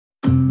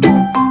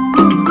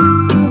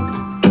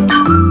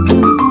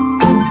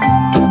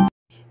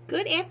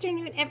Good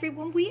afternoon,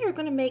 everyone. We are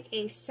going to make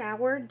a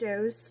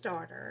sourdough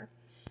starter.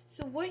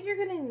 So what you're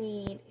going to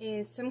need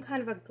is some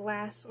kind of a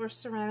glass or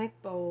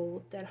ceramic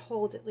bowl that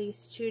holds at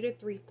least 2 to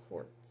 3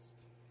 quarts.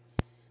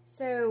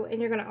 And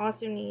you're going to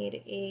also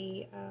need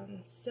a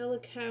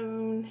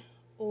silicone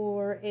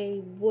or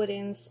a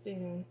wooden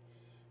spoon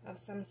of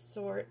some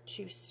sort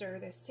to stir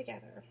this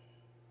together.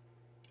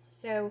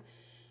 So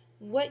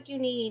what you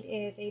need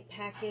is a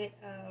packet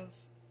of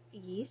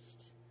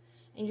yeast,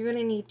 and you're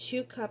going to need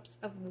 2 cups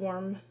of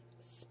warm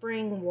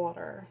spring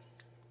water.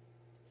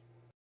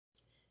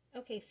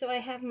 Okay, so I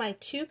have my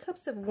 2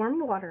 cups of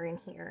warm water in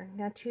here.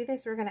 Now to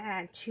this we're going to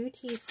add 2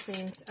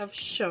 teaspoons of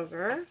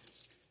sugar.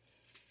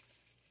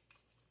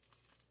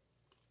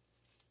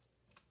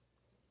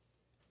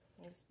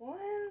 There's 1.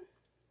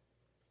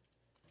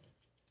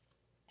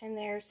 And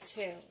there's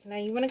 2. Now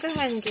you want to go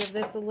ahead and give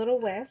this a little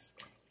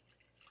whisk.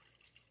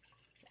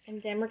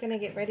 And then we're going to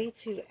get ready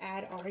to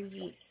add our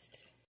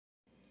yeast.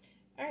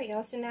 Alright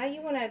y'all, so now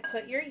you want to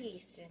put your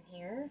yeast in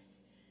here.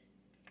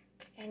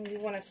 And you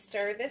want to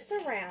stir this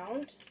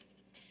around.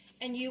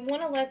 And you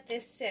want to let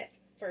this sit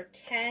for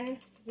 10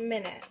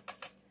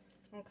 minutes.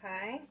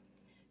 Okay?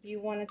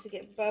 You want it to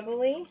get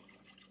bubbly.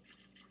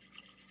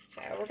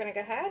 So we're going to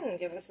go ahead and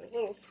give this a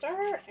little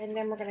stir. And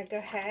then we're going to go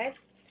ahead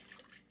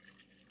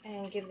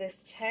and give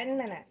this 10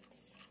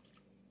 minutes.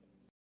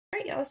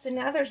 Alright y'all, so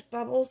now there's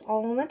bubbles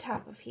all on the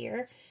top of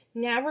here.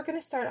 Now we're going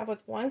to start off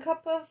with 1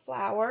 cup of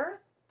flour.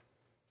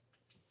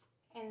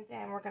 And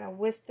then we're going to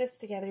whisk this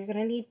together. You're going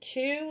to need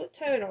 2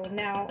 total.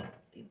 Now,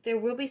 there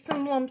will be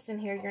some lumps in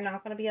here. You're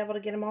not going to be able to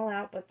get them all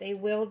out, but they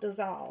will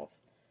dissolve.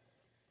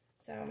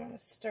 So I'm going to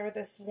stir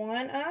this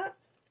one up.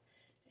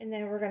 And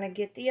then we're going to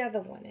get the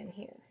other one in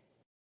here.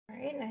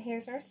 Alright, now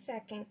here's our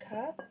 2nd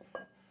cup.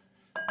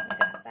 We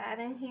got that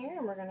in here.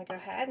 And we're going to go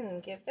ahead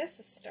and give this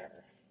a stir.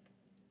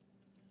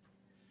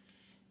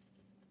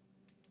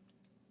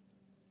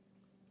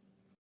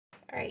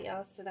 Alright,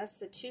 y'all. So that's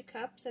the 2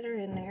 cups that are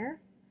in there.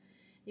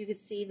 You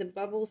can see the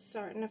bubbles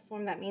starting to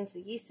form. That means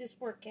the yeast is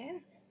working.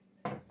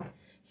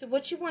 So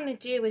what you want to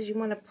do is you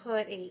want to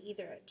put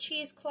either a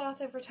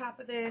cheesecloth over top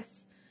of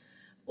this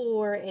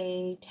or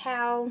a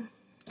towel.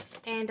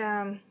 And,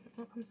 I'm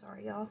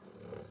sorry, y'all.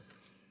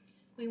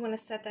 We want to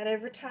set that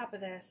over top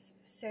of this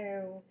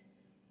so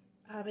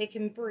it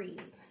can breathe.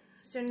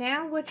 So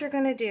now what you're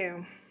going to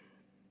do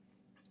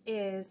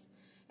is,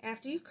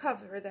 after you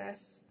cover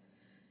this,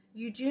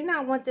 you do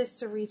not want this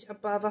to reach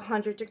above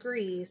 100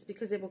 degrees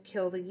because it will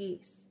kill the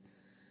yeast.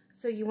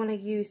 So you want to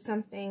use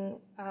something,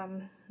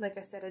 like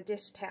I said, a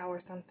dish towel or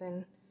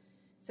something,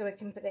 so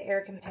the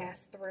air can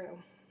pass through.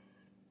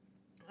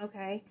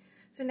 Okay,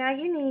 so now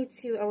you need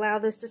to allow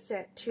this to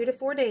sit 2 to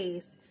 4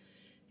 days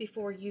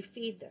before you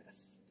feed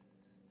this.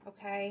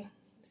 Okay,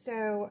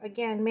 so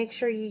again, make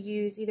sure you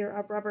use either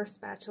a rubber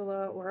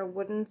spatula or a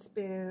wooden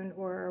spoon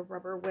or a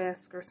rubber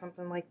whisk or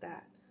something like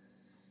that.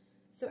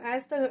 So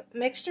as the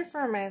mixture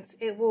ferments,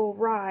 it will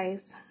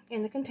rise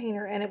in the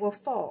container and it will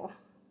fall.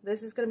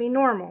 This is going to be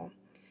normal.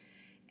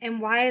 And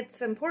why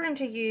it's important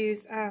to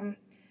use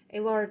a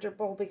larger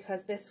bowl,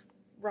 because this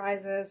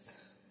rises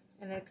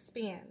and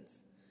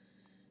expands.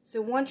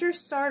 So once your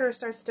starter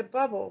starts to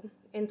bubble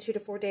in 2 to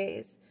 4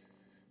 days,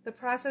 the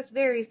process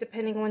varies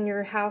depending on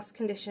your house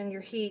condition, your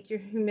heat, your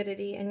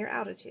humidity, and your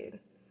altitude.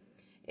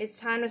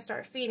 It's time to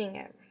start feeding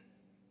it.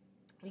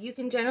 You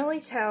can generally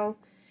tell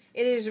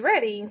it is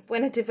ready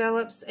when it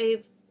develops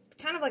a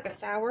kind of like a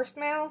sour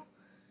smell.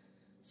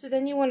 So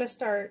then you want to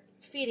start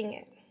feeding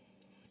it.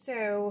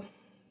 So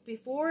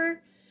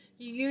before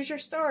you use your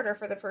starter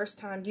for the first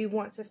time, you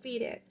want to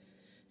feed it.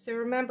 So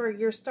remember,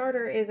 your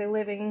starter is a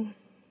living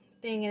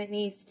thing and it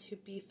needs to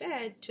be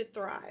fed to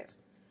thrive.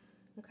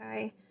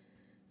 Okay?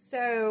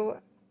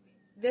 So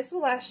this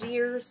will last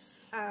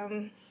years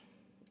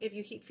if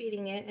you keep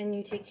feeding it and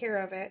you take care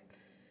of it.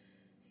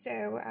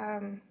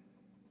 So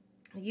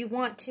you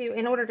want to,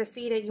 in order to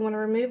feed it, you want to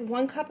remove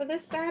 1 cup of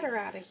this batter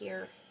out of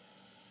here.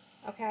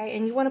 Okay,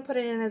 and you want to put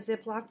it in a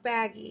Ziploc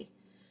baggie.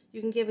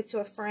 You can give it to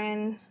a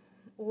friend,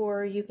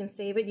 or you can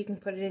save it. You can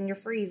put it in your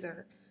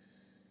freezer.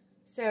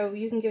 So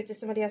you can give it to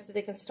somebody else so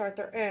they can start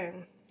their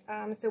own.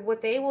 So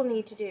what they will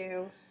need to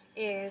do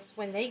is,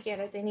 when they get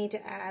it, they need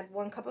to add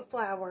 1 cup of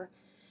flour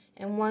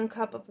and 1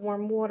 cup of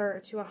warm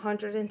water to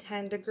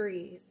 110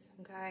 degrees.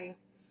 Okay,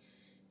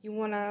 you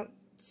want to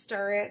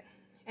stir it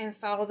and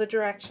follow the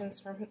directions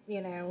from,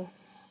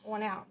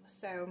 on out.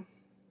 So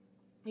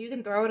you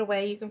can throw it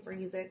away, you can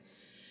freeze it.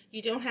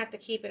 You don't have to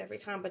keep it every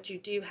time, but you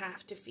do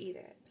have to feed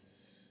it.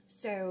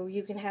 So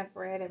you can have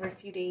bread every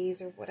few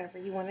days or whatever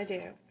you want to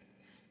do.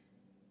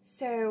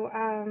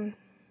 So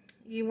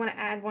you want to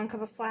add 1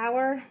 cup of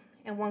flour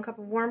and 1 cup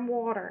of warm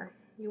water.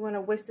 You want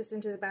to whisk this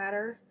into the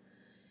batter,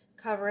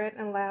 cover it,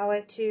 and allow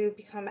it to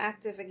become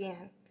active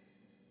again.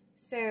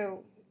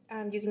 So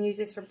you can use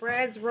this for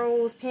breads,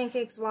 rolls,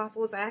 pancakes,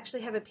 waffles. I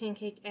actually have a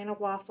pancake and a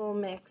waffle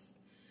mix.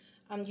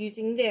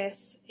 Using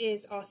this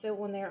is also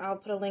on there. I'll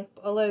put a link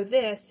below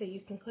this so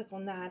you can click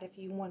on that if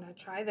you want to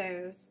try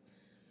those.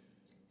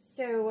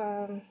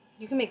 So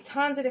you can make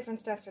tons of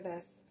different stuff for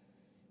this.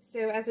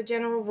 So as a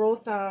general rule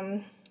of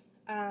thumb,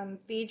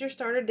 feed your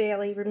starter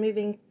daily,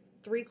 removing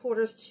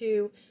 3/4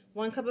 to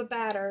 1 cup of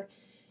batter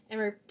and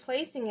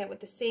replacing it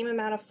with the same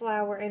amount of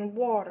flour and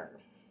water.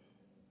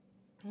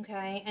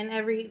 Okay, and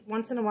every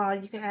once in a while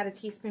you can add a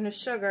teaspoon of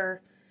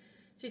sugar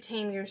to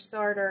tame your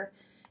starter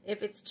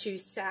if it's too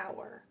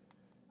sour.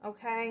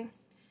 Okay,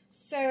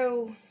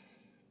 so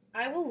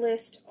I will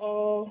list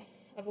all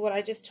of what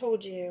I just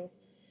told you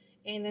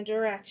in the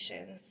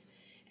directions,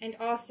 and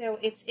also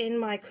it's in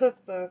my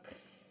cookbook,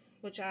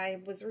 which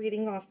I was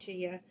reading off to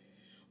you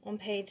on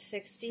page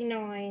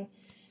 69,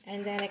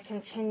 and then it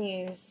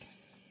continues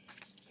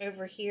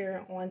over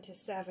here on to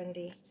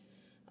 70.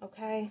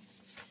 Okay,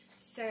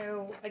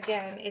 so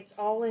again, it's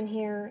all in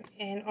here,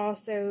 and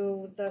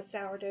also the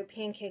sourdough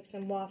pancakes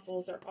and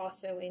waffles are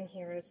also in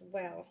here as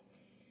well.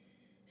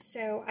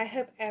 So I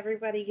hope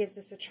everybody gives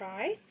this a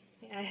try.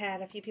 I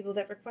had a few people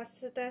that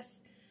requested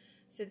this.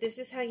 So this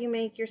is how you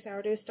make your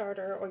sourdough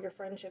starter or your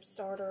friendship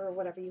starter or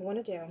whatever you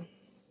want to do.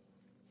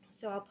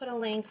 So I'll put a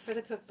link for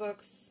the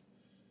cookbooks.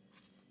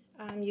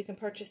 You can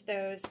purchase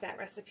those. That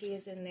recipe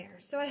is in there.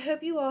 So I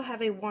hope you all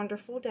have a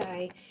wonderful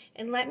day,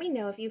 and let me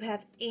know if you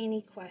have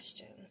any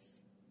questions.